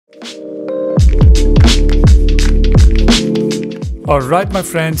Alright my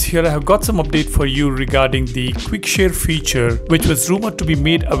friends, here I have got some update for you regarding the quick share feature which was rumored to be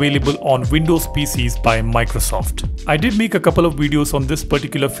made available on Windows PCs by Microsoft. I did make a couple of videos on this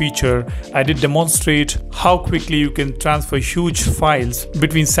particular feature. I did demonstrate how quickly you can transfer huge files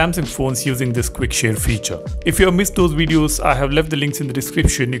between Samsung phones using this quick share feature. If you have missed those videos, I have left the links in the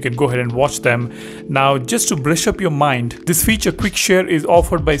description. You can go ahead and watch them. Now just to brush up your mind, this feature quick share is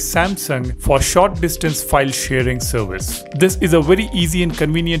offered by Samsung for short distance file sharing service. This is a very easy and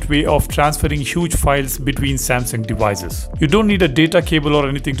convenient way of transferring huge files between Samsung devices. You don't need a data cable or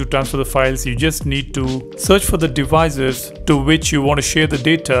anything to transfer the files. You just need to search for the devices to which you want to share the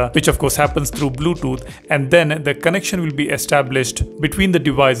data, which of course happens through Bluetooth, and then the connection will be established between the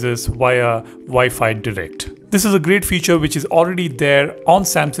devices via Wi-Fi direct. This is a great feature which is already there on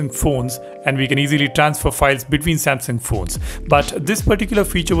Samsung phones, and we can easily transfer files between Samsung phones. But this particular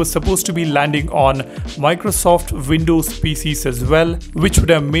feature was supposed to be landing on Microsoft Windows PCs as well, which would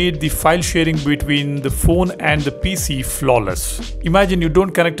have made the file sharing between the phone and the PC flawless. Imagine you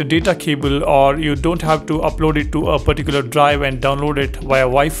don't connect a data cable, or you don't have to upload it to a particular drive and download it via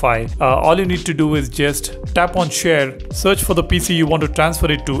Wi-Fi. All you need to do is just tap on share, search for the PC you want to transfer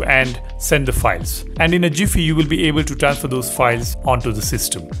it to, and send the files. And in a jiffy you will be able to transfer those files onto the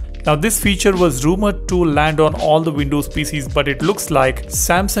system. Now this feature was rumored to land on all the Windows PCs, but it looks like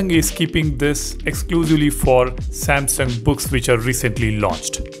Samsung is keeping this exclusively for Samsung books which are recently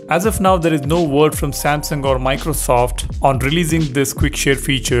launched. As of now, there is no word from Samsung or Microsoft on releasing this quick share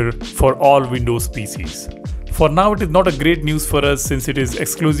feature for all Windows PCs. For now, it is not a great news for us since it is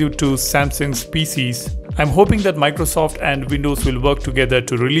exclusive to Samsung's PCs. I'm hoping that Microsoft and Windows will work together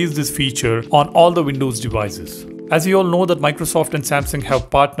to release this feature on all the Windows devices. As you all know that Microsoft and Samsung have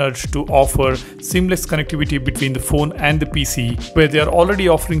partnered to offer seamless connectivity between the phone and the PC, where they are already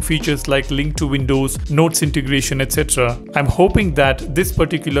offering features like link to Windows, notes integration, etc. I'm hoping that this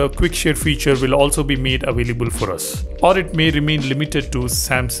particular quick share feature will also be made available for us, or it may remain limited to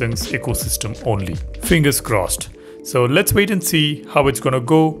Samsung's ecosystem only. Fingers crossed. So let's wait and see how it's gonna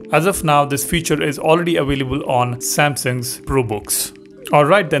go. As of now, this feature is already available on Samsung's ProBooks.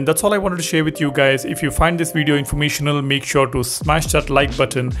 Alright then, that's all I wanted to share with you guys. If you find this video informational, make sure to smash that like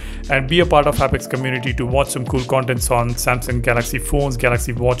button and be a part of Apex community to watch some cool contents on Samsung Galaxy phones,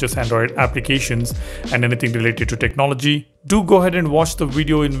 Galaxy watches, Android applications, and anything related to technology. Do go ahead and watch the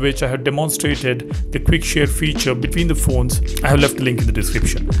video in which I have demonstrated the quick share feature between the phones. I have left the link in the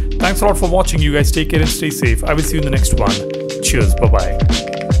description. Thanks a lot for watching. You guys take care and stay safe. I will see you in the next one. Cheers.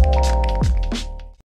 Bye-bye.